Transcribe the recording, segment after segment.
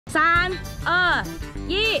3、2、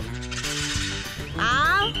1，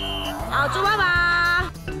好，猪爸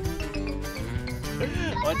爸。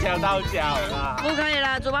我跳到脚了。不可以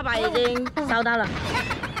了，猪爸爸已经烧到了。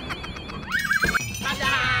大家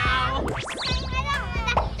好，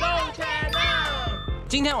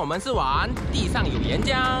今天我们是玩地上有岩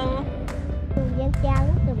浆。有岩浆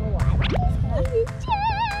怎么玩？岩浆。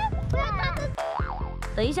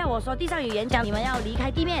等一下，我说地上有岩浆，你们要离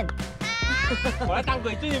开地面。我来当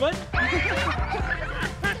鬼追你们。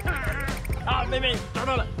啊，妹妹找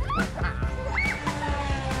到了。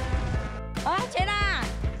啊，钱啦！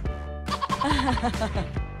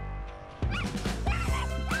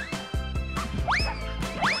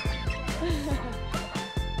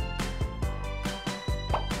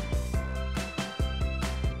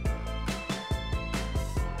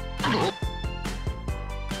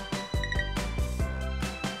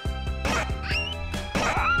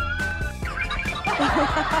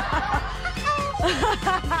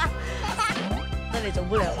那里走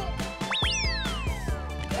不了。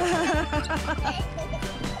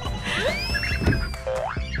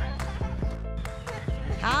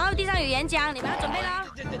好，地上有岩浆，你们要准备了。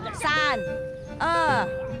3、2、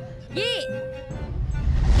1。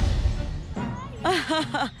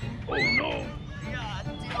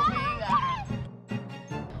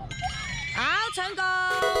好，成功。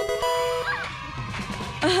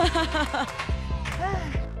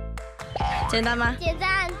简单吗？简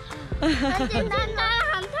单，很简单，当然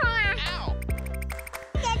很痛啊。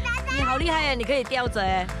你好厉害耶，你可以吊着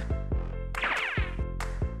哎。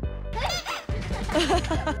哪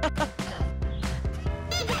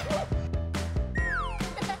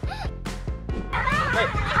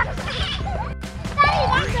里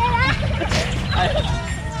打水了？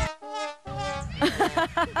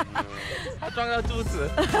他撞到柱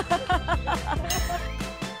子。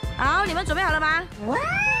好，你们准备好了吗？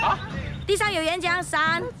好。地上有岩浆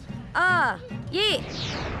，3、2、1。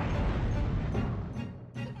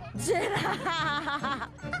杰娜，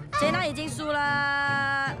杰娜已经输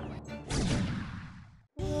了。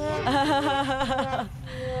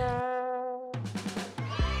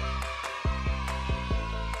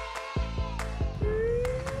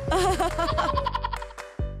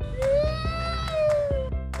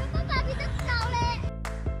爸爸比较高嘞。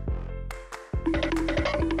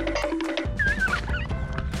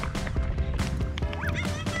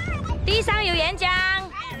地上有岩浆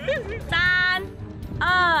，3、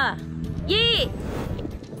2、1。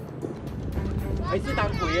还是当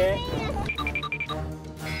鬼耶？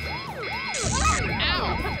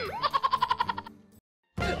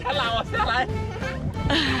他拉我下来。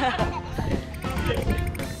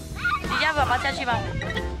你叫爸爸下去吧。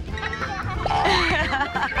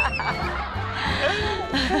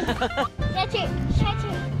下去，下去。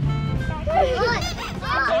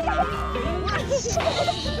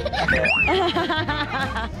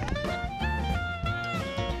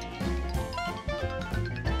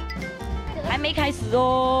还没开始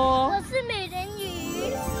哦。我是美人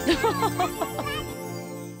鱼。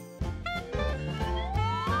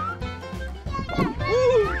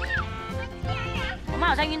我们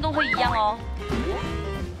好像运动会一样哦。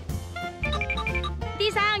地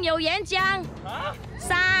上有岩浆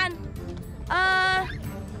，3、2、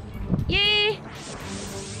1。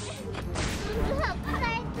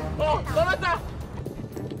哦，怎么走？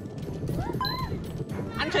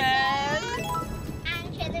安全。安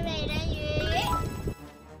全的美人鱼。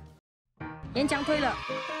岩浆退了。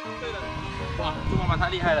对了。哇，猪妈妈太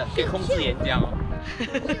厉害了，可以控制岩浆哦。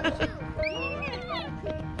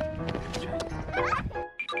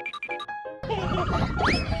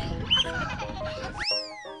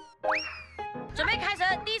准备开始，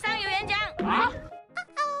地上有岩浆。啊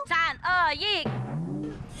！3、2、1。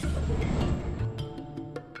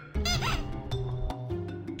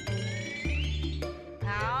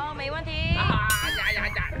好，没问题。好，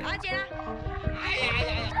姐了。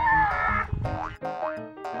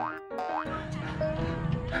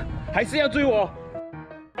还是要追我。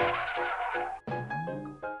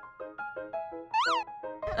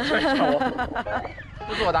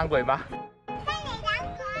不是我当鬼吗？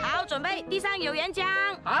好，准备，地上有岩浆。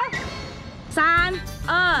啊！3、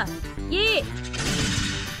2、1。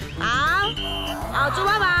好，猪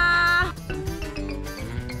爸爸。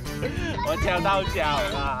我跳到脚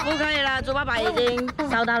了。不可以了，猪爸爸已经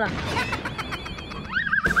烧到了。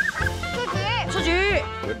出局。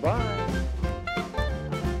Goodbye。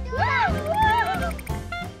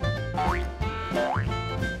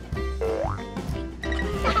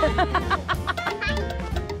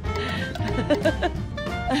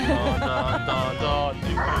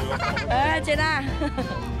姐啦。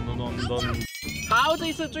好，好，这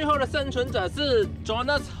一次最后的生存者是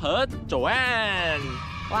Jonas 和 Joanne。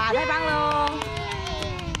哇，太棒了哦！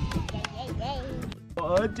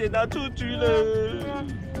我捡到出局了，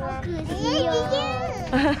好可惜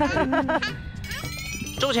哦。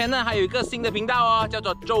周前呢还有一个新的频道哦，叫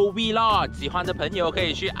做 Jo Vlog， 喜欢的朋友可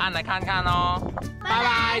以去按来看看哦。拜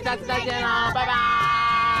拜，下次再见喽，拜拜。